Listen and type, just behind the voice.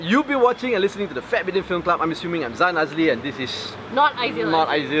You've been watching and listening to the Forbidden Film Club. I'm assuming I'm Zan Azli and this is not Aizil. Not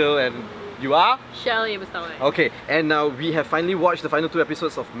Aizil, and you are? Shirley Mustafa. Okay, and now we have finally watched the final 2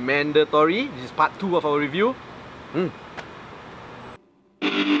 episodes of Mandatory. This is part 2 of our review.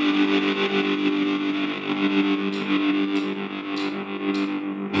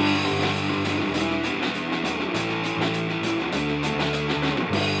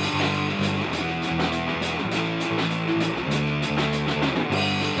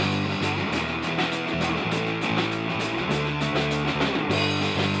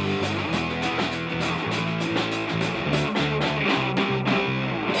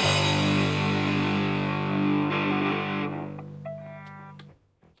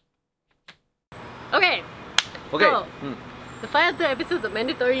 Okay. Okay. So, the final 2 episodes of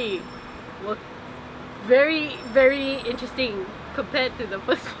Mandatory were very, very interesting compared to the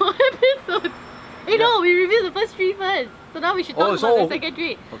first 4 episodes. Hey, no, we reviewed the first 3 first. So now we should talk about the second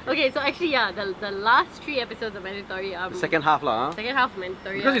 3. Okay, so actually, yeah, the last 3 episodes of Mandatory are... The second half lah. Second half of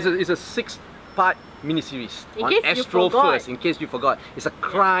Mandatory. Because it's a 6-part miniseries. In On case Astro you forgot. First, in case you forgot. It's a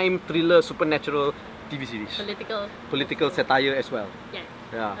crime, thriller, supernatural TV series. Political satire as well. Yes.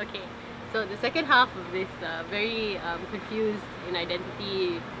 Yeah. Okay. So the second half of this very confused in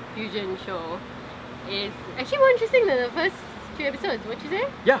identity fusion show is actually more interesting than the first 3 episodes. What you say?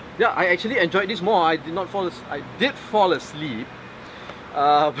 Yeah, I actually enjoyed this more. I did fall asleep.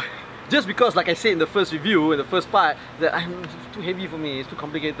 Just because, like I said in the first review, in the first part, that it's too heavy for me. It's too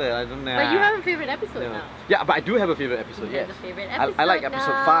complicated. I don't know. But you have a favorite episode now. Yeah, but I do have a favorite episode. Yes. Yes. A favorite episode I like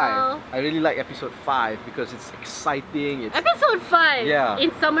episode now. 5. I really like episode 5 because it's exciting. It's Episode 5. Yeah.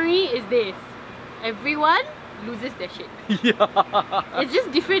 In summary, is this: everyone loses their shit. yeah. It's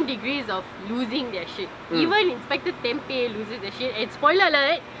just different degrees of losing their shit. Even Inspector Tempeh loses their shit. And spoiler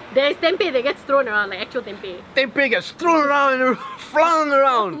alert, there is tempeh that gets thrown around, like actual tempeh. Tempeh gets thrown around and flung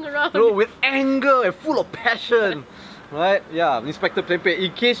around, Flung around. You know, with anger and full of passion. Right? Yeah, Inspector Tempeh.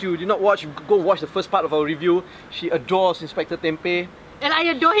 In case you did not watch, go watch the first part of our review. She adores Inspector Tempeh. And I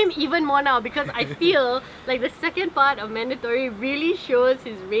adore him even more now because I feel like the second part of Mandatory really shows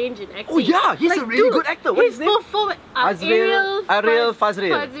his range in acting. Oh yeah, he's a really good actor. What's his name? Ariel Fazril. Ariel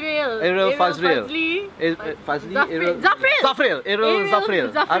Fazril. Zafril.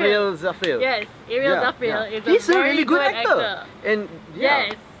 Ariel Zafril. Yes, Ariel Zafril is he's a a very really good actor. actor. And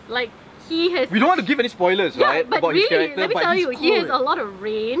yes, like he has... We don't want to give any spoilers, right? But about really, his character, let me but tell he's you, cool. he has a lot of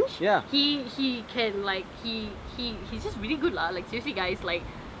range. Yeah. He can like he's just really good lah. Like seriously guys, like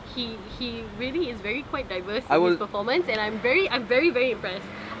he really is very quite diverse in his performance, and I'm very impressed.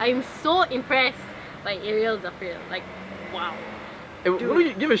 I'm so impressed by Ariel Zafril. Like wow. And why don't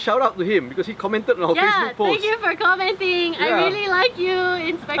you give a shout out to him because he commented on our Facebook post. Thank you for commenting. I really like you,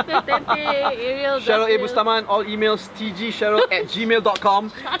 Inspector Tempeh, Ariel Cheryl A. Zafril. Bustaman, all emails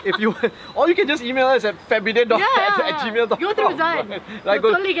tgcheryl@gmail.com. If you, or you can just email us at fabidin.at@gmail.com. Go through Zan. Like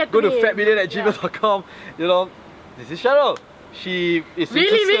You'll totally get go to to me. fabidin@gmail.com. You know, this is Cheryl. She is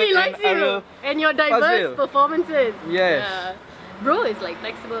really likes you Ariel and your diverse Fazril. performances. Yes. Yeah. Bro is like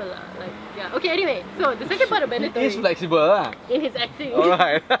flexible lah. Like yeah. Okay. Anyway, so the second part of Mandatory He is flexible, lah. in his acting.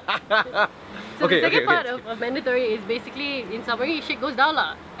 Alright. So the second part of Mandatory is basically, in summary, shit goes down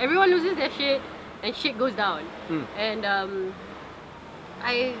lah. Everyone loses their shit, and shit goes down. And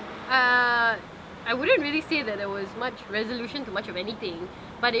I wouldn't really say that there was much resolution to much of anything,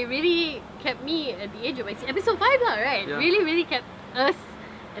 but it really kept me at the edge of my seat. Episode 5 lah, right? Yeah. Really kept us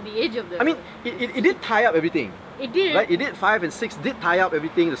at the edge of the... I mean, it did tie up everything. It did. Right? It did 5 and 6 did tie up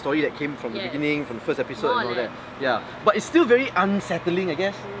everything, the story that came from the beginning, from the first episode More and all or that. Yeah. But it's still very unsettling, I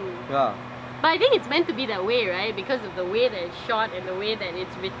guess. Yeah. But I think it's meant to be that way, right? Because of the way that it's shot and the way that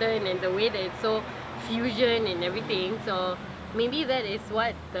it's written and the way that it's so fusion and everything. So maybe that is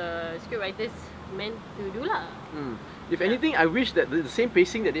what the scriptwriters meant to do lah. If anything, I wish that the same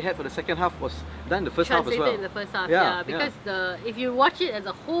pacing that they had for the second half was done in the first half as well. Translated in the first half, because if you watch it as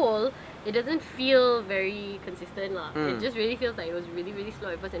a whole, it doesn't feel very consistent lah. It just really feels like it was really slow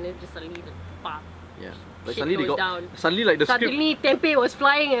at first, and then just suddenly pop. Yeah. Like Shit suddenly goes down. Suddenly like the Suddenly Tempeh was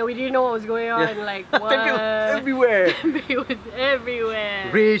flying and we didn't know what was going on. Like what? Tempeh was everywhere. Tempeh was everywhere.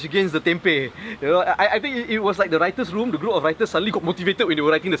 Rage against the Tempeh. You know, I think it was like the writers' room, the group of writers suddenly got motivated when they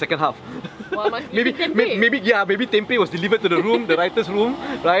were writing the second half. Well, maybe Tempeh was delivered to the room, the writers' room,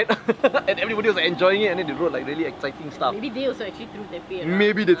 right? And everybody was enjoying it, and then they wrote like really exciting stuff. Maybe they also actually threw Tempeh around.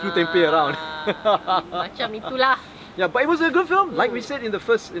 Maybe they threw Tempeh around. Macam itulah. Yeah, but it was a good film. Like we said in the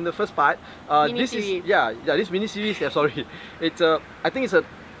first part, this is this mini series. Yeah, sorry, it's I think it's a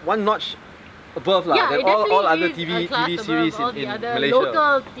one notch above lah. Yeah, than it all definitely other is TV a class TV above series all in the other Malaysia.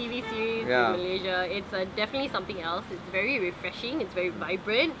 local TV series Yeah. in Malaysia. It's definitely something else. It's very refreshing. It's very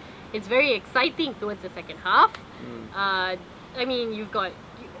vibrant. It's very exciting towards the second half. I mean, you've got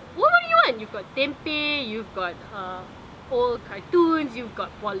what do you want? You've got Tempe. You've got old cartoons. You've got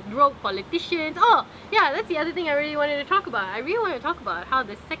rogue politicians. Oh, yeah, that's the other thing I really wanted to talk about. I really want to talk about how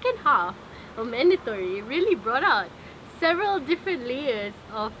the second half of Mandatory really brought out several different layers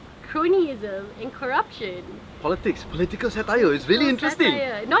of cronyism and corruption. Politics, political satire. It's really Political interesting.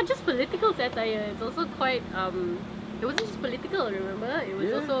 satire. Not just political satire, it's also quite it wasn't just political, remember? It was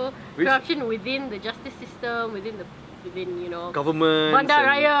Yeah. also Which- corruption within the justice system, within you know, Government. Bandar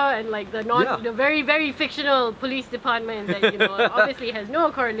Raya and like the Yeah. the very very fictional police department that you know obviously has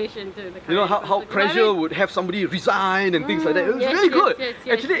no correlation to the You know current how political pressure climate. would have somebody resign and things like that. It was Yes, really yes, good. yes,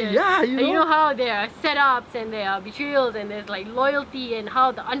 yes, Actually, yes. yeah, And you know how there are setups and there are betrayals and there's like loyalty and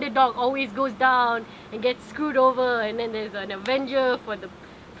how the underdog always goes down and gets screwed over, and then there's an avenger for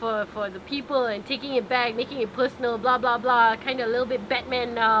the people and taking it back, making it personal, blah blah blah. Kind of a little bit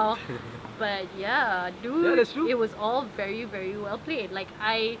Batman now. But yeah, dude, Yeah, that's true. it was all very very well played. Like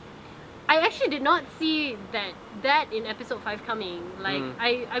I actually did not see that in episode 5 coming. Like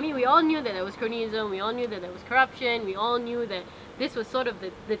I mean, we all knew that there was cronyism, we all knew that there was corruption, we all knew that this was sort of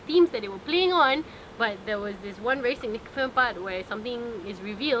the themes that they were playing on, but there was this one very significant part where something is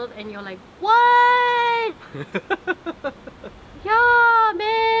revealed and you're like, what? Yeah,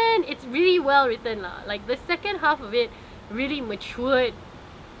 man, it's really well written lah. Like the second half of it really matured.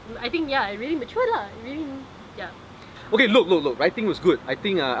 I think it really matured lah. It really, yeah. Okay, look. Writing was good. I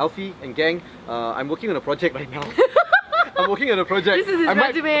think Alfie and gang, I'm working on a project right now. I'm working on a project. This is his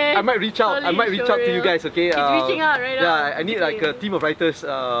resume. I might reach out. I might reach out to you guys. Okay. He's reaching out right now. Yeah, I need like a team of writers.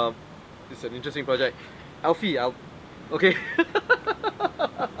 It's an interesting project. Alfie, okay.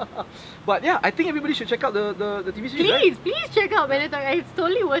 But yeah, I think everybody should check out the TV series. Please check out Mandatory. It's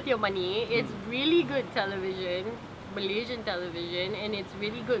totally worth your money. It's really good television, Malaysian television, and it's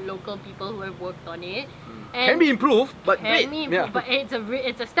really good local people who have worked on it. And Can be improved, but can great. be Yeah. improved, but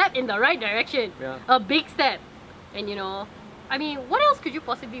it's a step in the right direction. Yeah. A big step. And you know, I mean, what else could you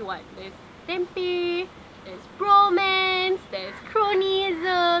possibly want? There's Tempe, there's bromance, there's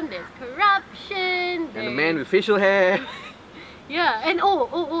cronyism, there's corruption, And a man with facial hair. yeah, and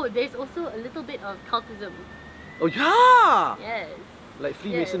there's also a little bit of cultism. Oh yeah. Yes. Like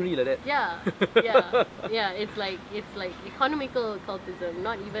Freemasonry like that. Yeah, yeah. It's like economical cultism,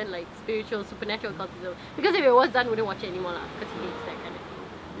 not even like spiritual, supernatural cultism. Because if it was done, wouldn't watch it anymore lah. Because he hates that kind of thing.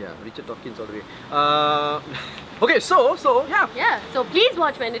 Yeah, Richard Dawkins all the way. Okay, so yeah. Yeah. So please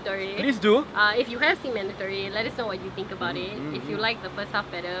watch Mandatory. Please do. If you have seen Mandatory, let us know what you think about it. If you like the first half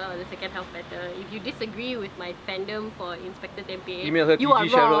better or the second half better. If you disagree with my fandom for Inspector Tempe, Email her you are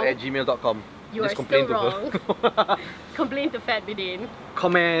wrong. tgcheryl@gmail.com. You Just are complain still to wrong. her. Complain to Fat Bidin.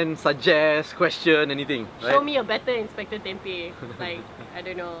 Comment, suggest, question, anything. Right? Show me a better Inspector Tempe. Like, I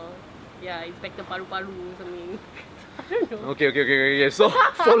don't know. Yeah, Inspector Paru-Paru or something. I don't know. Okay. So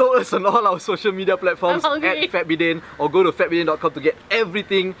follow us on all our social media platforms I'm hungry. at FatBidin, or go to fatbidin.com to get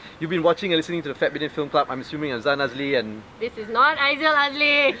everything you've been watching and listening to the Fat Bidin Film Club. I'm assuming I'm Zan Azli and This is not Aizil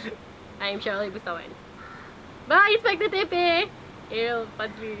Azli. I am Cheryl Bustawan. Bye, Inspector Tempe. Ariel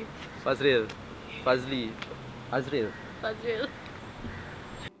Fazli. Fazli, Azril. Fazril.